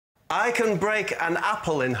I can break an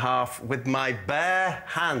apple in half with my bare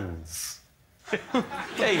hands.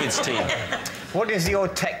 David's team. What is your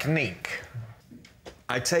technique?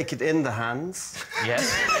 I take it in the hands.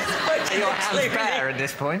 Yes. Are your hands bare at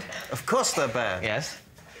this point? Of course they're bare. Yes.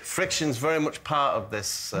 Friction's very much part of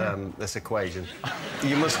this, this equation.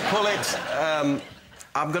 You must pull it,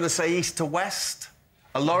 I'm going to say east to west.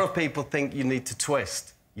 A lot of people think you need to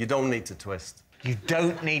twist. You don't need to twist. You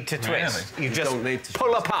don't need to twist. Really? You just don't need to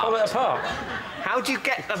pull apart. Pull it apart. How do you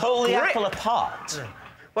get the Pull the grip? apple apart.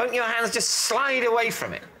 Won't your hands just slide away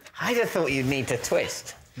from it? I'd have thought you'd need to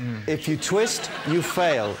twist. If you twist, you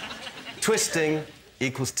fail. Twisting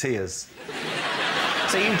equals tears.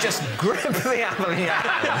 So you just grip the apple in your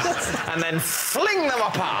hands and then fling them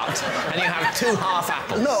apart, and you have 2 half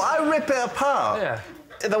apples. No, I rip it apart. Yeah.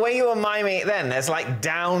 The way you were miming it then, there's like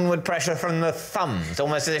downward pressure from the thumbs,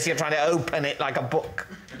 almost as if you're trying to open it like a book.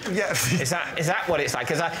 Yeah. Is that what it's like?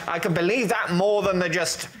 Because I can believe that more than the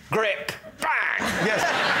just grip, bang! Yes.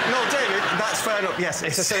 No, David, that's fair enough. Yes.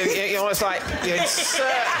 It's just sort of, you're almost like you insert.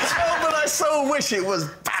 Oh, but I so wish it was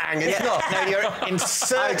bang. It's not. No, you're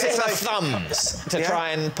inserting the thumbs to try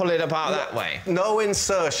and pull it apart that way. No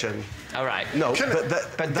insertion. All right. No, but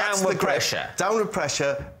that's downward the grip. pressure. Downward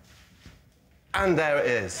pressure. And there it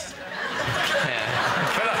is.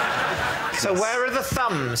 Yeah. So where are the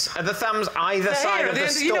thumbs? Are the thumbs either side of the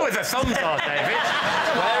stalk? You know where the thumbs are, David.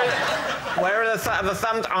 Where are the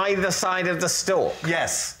thumbs either side of the stalk?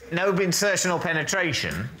 Yes. No insertion or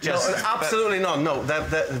penetration? No, absolutely not. No,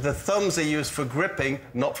 the thumbs are used for gripping,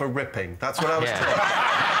 not for ripping. That's what I was taught.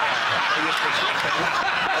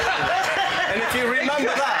 And if you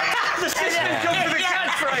remember that... The system comes with a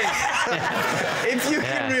catchphrase. If you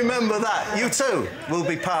can remember that, you too will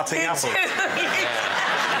be parting apples.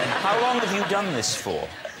 How long have you done this for?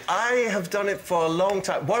 I have done it for a long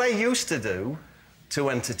time. What I used to do to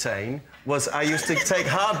entertain was I used to take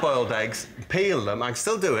hard-boiled eggs, peel them, I can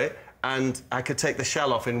still do it, and I could take the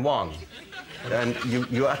shell off in one. And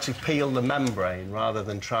you actually peel the membrane rather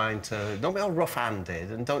than trying to... Don't be all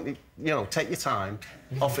rough-handed and don't, you know, take your time.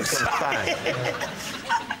 Off it goes bang.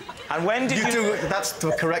 And when did you... That's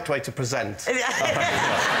the correct way to present. With an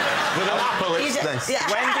apple, it's this.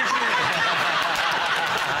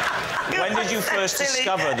 When did you first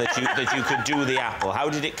discover that you could do the apple? How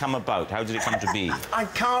did it come about? How did it come to be? I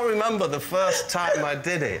can't remember the first time I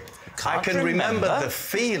did it. I can remember the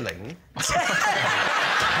feeling. But I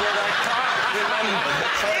can't remember the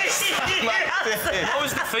first time I did it. What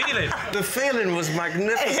was the feeling? The feeling was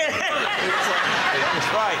magnificent.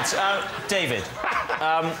 Right, David,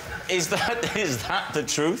 is that the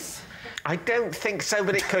truth? I don't think so,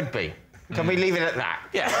 but it could be. Can we leave it at that?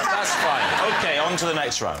 Yeah, that's fine. OK, on to the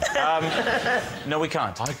next round. No, we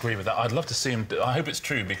can't. I agree with that. I'd love to see him... I hope it's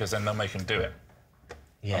true, because then they'll make him do it.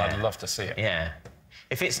 Yeah. And I'd love to see it. Yeah.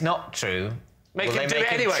 If it's not true... Make him do make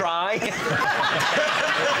it anyway. Try?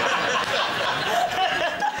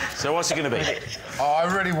 So what's it going to be? Oh, I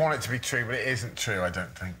really want it to be true, but it isn't true, I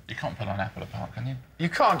don't think. You can't pull an apple apart, can you? You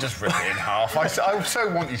can't just rip it in half. I so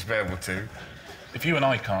want you to be able to. If you and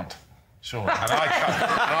I can't, sure. And I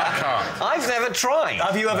can't. I've never tried.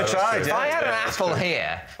 Have you ever tried? If I had an apple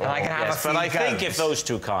here, and I can have a few But I think goes. if those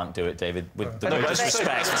two can't do it, David, with the most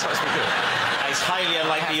respect, it's highly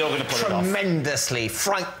unlikely you're going to pull it off. Tremendously,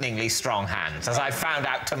 frighteningly strong hands, as I found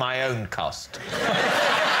out to my own cost.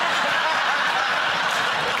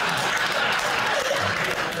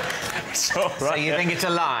 So you think it's a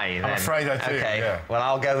lie, then? I'm afraid I do, OK, yeah. well,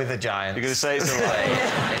 I'll go with the giant. You're going to say it's a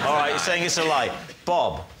lie? All right, you're saying it's a lie.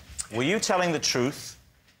 Bob, were you telling the truth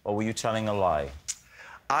or were you telling a lie?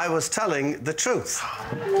 I was telling the truth.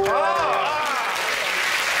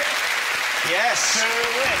 Yes.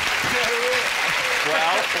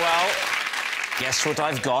 Well, guess what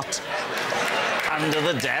I've got under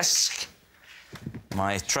the desk?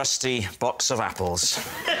 My trusty box of apples.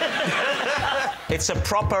 It's a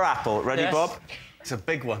proper apple. Ready, Yes. Bob? It's a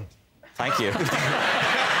big one. Thank you.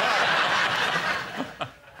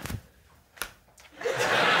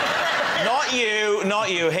 Not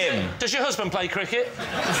you, him. Does your husband play cricket?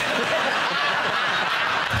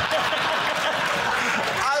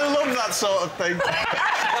 I love that sort of thing.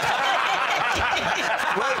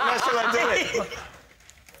 Where shall I do it?